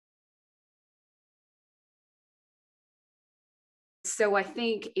so I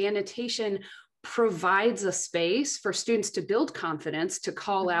think annotation provides a space for students to build confidence, to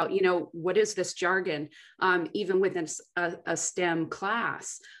call out, what is this jargon, even within a STEM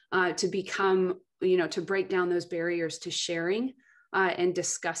class, to become, to break down those barriers to sharing and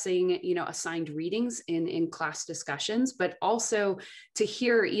discussing, assigned readings in class discussions, but also to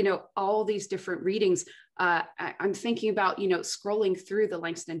hear, all these different readings. I'm thinking about, scrolling through the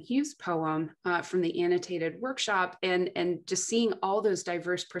Langston Hughes poem from the annotated workshop and just seeing all those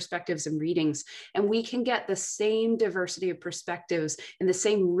diverse perspectives and readings. And we can get the same diversity of perspectives and the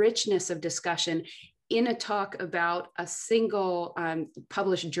same richness of discussion in a talk about a single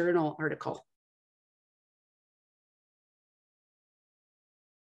published journal article.